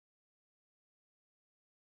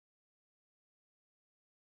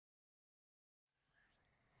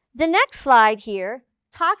The next slide here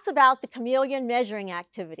talks about the chameleon measuring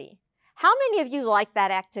activity. How many of you like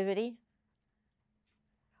that activity?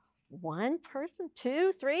 One person,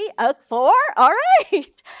 two, three, four? All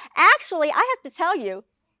right. Actually, I have to tell you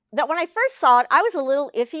that when I first saw it, I was a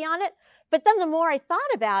little iffy on it. But then the more I thought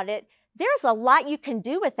about it, there's a lot you can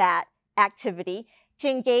do with that activity to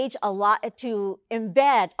engage a lot, to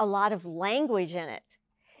embed a lot of language in it.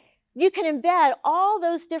 You can embed all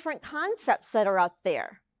those different concepts that are up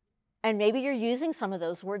there. And maybe you're using some of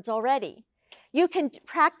those words already. You can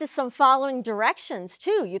practice some following directions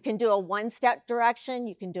too. You can do a one-step direction.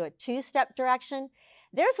 You can do a two-step direction.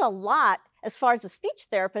 There's a lot, as far as a speech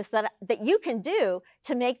therapist, that you can do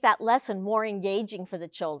to make that lesson more engaging for the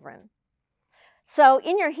children. So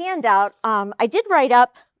in your handout, I did write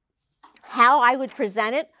up how I would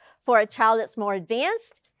present it for a child that's more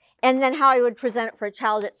advanced, and then how I would present it for a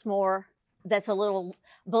child that's a little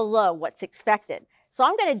below what's expected. So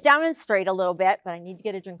I'm going to demonstrate a little bit, but I need to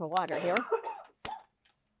get a drink of water here.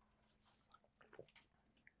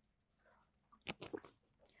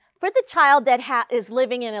 For the child that is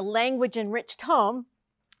living in a language-enriched home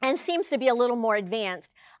and seems to be a little more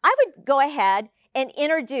advanced, I would go ahead and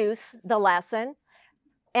introduce the lesson,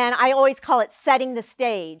 and I always call it setting the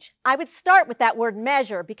stage. I would start with that word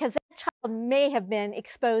measure because that child may have been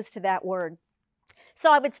exposed to that word.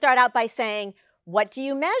 So I would start out by saying, what do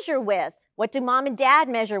you measure with? What do mom and dad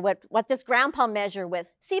measure with? What does grandpa measure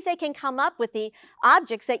with? See if they can come up with the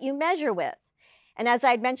objects that you measure with. And as I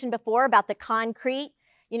had mentioned before about the concrete,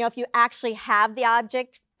 you know, if you actually have the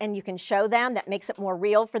object and you can show them, that makes it more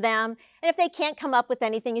real for them. And if they can't come up with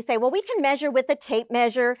anything, you say, well, we can measure with a tape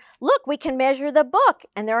measure. Look, we can measure the book.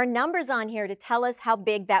 And there are numbers on here to tell us how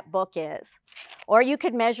big that book is. Or you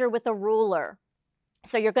could measure with a ruler.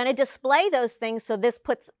 So you're going to display those things, so this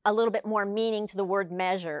puts a little bit more meaning to the word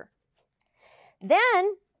measure.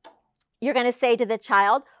 Then you're going to say to the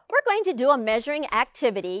child, we're going to do a measuring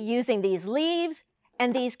activity using these leaves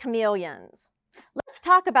and these chameleons. Let's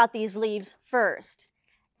talk about these leaves first.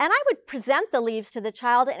 And I would present the leaves to the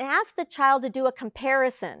child and ask the child to do a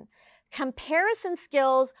comparison. Comparison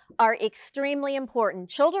skills are extremely important.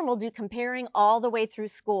 Children will do comparing all the way through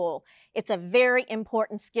school. It's a very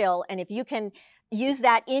important skill, and if you can use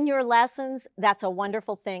that in your lessons, that's a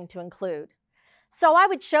wonderful thing to include. So I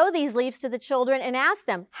would show these leaves to the children and ask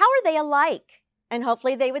them, how are they alike? And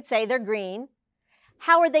hopefully they would say they're green.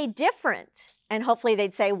 How are they different? And hopefully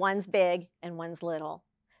they'd say one's big and one's little.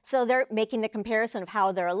 So they're making the comparison of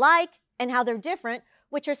how they're alike and how they're different,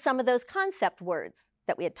 which are some of those concept words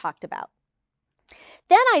that we had talked about.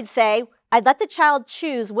 Then I'd let the child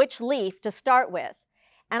choose which leaf to start with.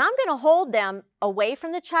 And I'm going to hold them away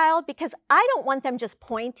from the child because I don't want them just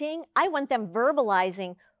pointing. I want them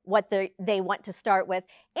verbalizing what they want to start with.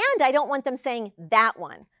 And I don't want them saying that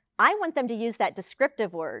one. I want them to use that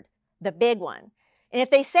descriptive word, the big one. And if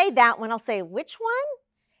they say that one, I'll say, which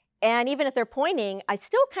one? And even if they're pointing, I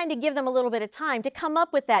still kind of give them a little bit of time to come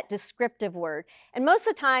up with that descriptive word. And most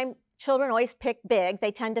of the time, children always pick big.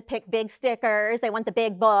 They tend to pick big stickers. They want the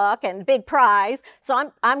big book and big prize. So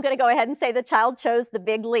I'm going to go ahead and say the child chose the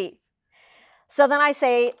big leaf. So then I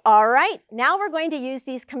say, all right, now we're going to use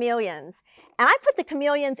these chameleons. And I put the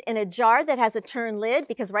chameleons in a jar that has a turn lid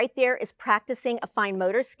because right there is practicing a fine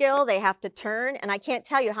motor skill. They have to turn. And I can't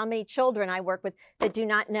tell you how many children I work with that do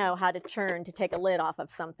not know how to turn to take a lid off of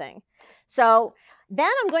something. So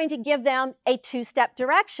then I'm going to give them a two-step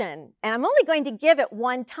direction. And I'm only going to give it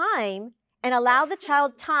one time and allow the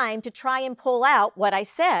child time to try and pull out what I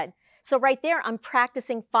said. So right there, I'm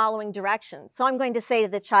practicing following directions. So I'm going to say to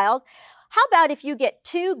the child, how about if you get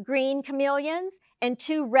 2 green chameleons and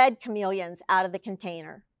 2 red chameleons out of the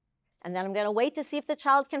container? And then I'm going to wait to see if the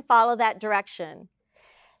child can follow that direction.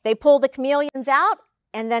 They pull the chameleons out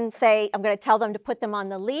and then say, I'm going to tell them to put them on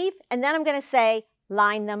the leaf. And then I'm going to say,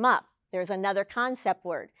 line them up. There's another concept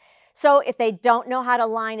word. So if they don't know how to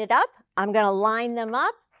line it up, I'm going to line them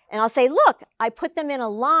up. And I'll say, look, I put them in a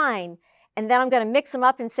line. And then I'm going to mix them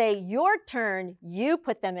up and say, your turn, you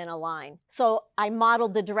put them in a line. So I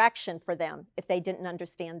modeled the direction for them if they didn't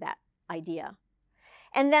understand that idea.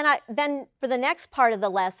 And then for the next part of the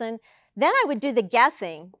lesson, then I would do the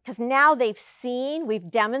guessing because now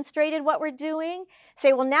we've demonstrated what we're doing.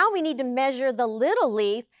 Say, well, now we need to measure the little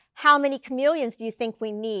leaf. How many chameleons do you think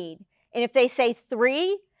we need? And if they say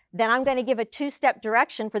 3, then I'm going to give a 2-step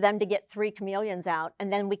direction for them to get 3 chameleons out.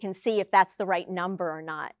 And then we can see if that's the right number or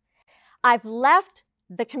not. I've left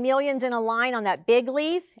the chameleons in a line on that big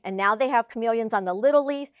leaf, and now they have chameleons on the little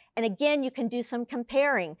leaf. And again, you can do some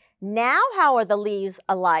comparing. Now, how are the leaves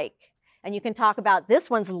alike? And you can talk about this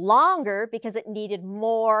one's longer because it needed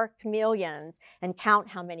more chameleons, and count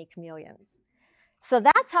how many chameleons. So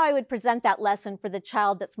that's how I would present that lesson for the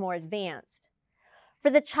child that's more advanced. For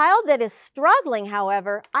the child that is struggling,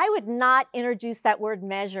 however, I would not introduce that word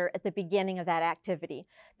measure at the beginning of that activity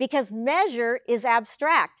because measure is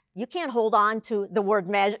abstract. You can't hold on to the word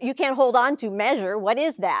measure. You can't hold on to measure. What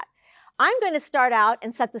is that? I'm going to start out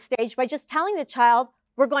and set the stage by just telling the child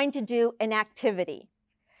we're going to do an activity.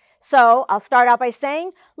 So I'll start out by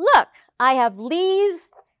saying, look, I have leaves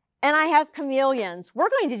and I have chameleons. We're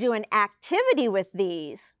going to do an activity with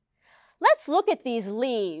these. Let's look at these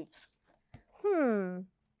leaves.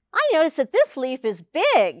 I notice that this leaf is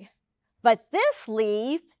big, but this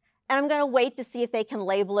leaf, and I'm going to wait to see if they can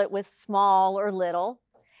label it with small or little.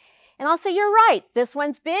 And I'll say, you're right, this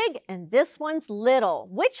one's big and this one's little.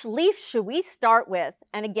 Which leaf should we start with?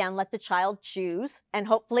 And again, let the child choose, and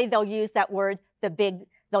hopefully they'll use that word, the big,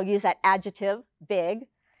 they'll use that adjective, big.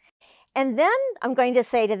 And then I'm going to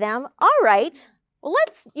say to them, all right, well,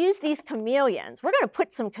 let's use these chameleons. We're going to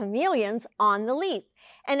put some chameleons on the leaf.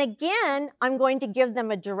 And again, I'm going to give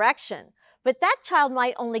them a direction. But that child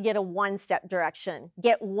might only get a one-step direction,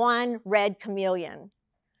 get one red chameleon.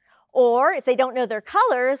 Or if they don't know their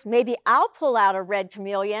colors, maybe I'll pull out a red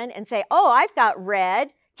chameleon and say, oh, I've got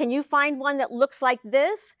red. Can you find one that looks like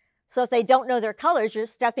this? So if they don't know their colors, you're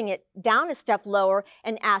stepping it down a step lower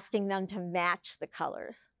and asking them to match the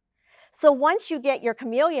colors. So once you get your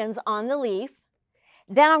chameleons on the leaf,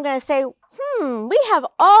 then I'm going to say, we have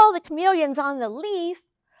all the chameleons on the leaf.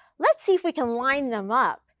 Let's see if we can line them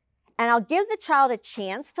up. And I'll give the child a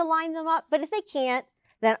chance to line them up. But if they can't,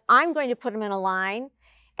 then I'm going to put them in a line.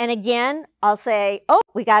 And again, I'll say, oh,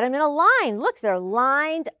 we got them in a line. Look, they're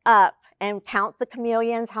lined up. And count the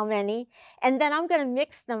chameleons, how many. And then I'm going to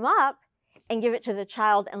mix them up and give it to the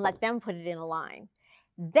child and let them put it in a line.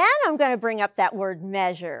 Then I'm going to bring up that word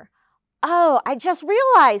measure. Oh, I just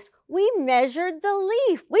realized we measured the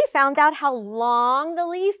leaf. We found out how long the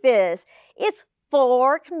leaf is. It's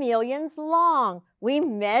 4 chameleons long. We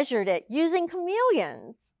measured it using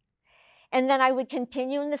chameleons. And then I would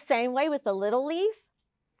continue in the same way with the little leaf.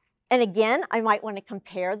 And again, I might want to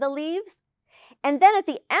compare the leaves. And then at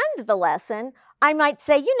the end of the lesson, I might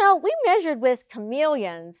say, you know, we measured with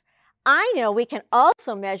chameleons. I know we can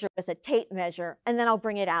also measure with a tape measure. And then I'll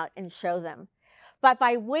bring it out and show them. But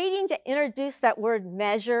by waiting to introduce that word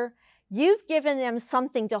measure, you've given them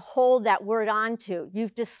something to hold that word onto.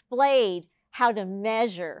 You've displayed how to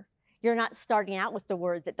measure. You're not starting out with the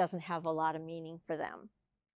word that doesn't have a lot of meaning for them.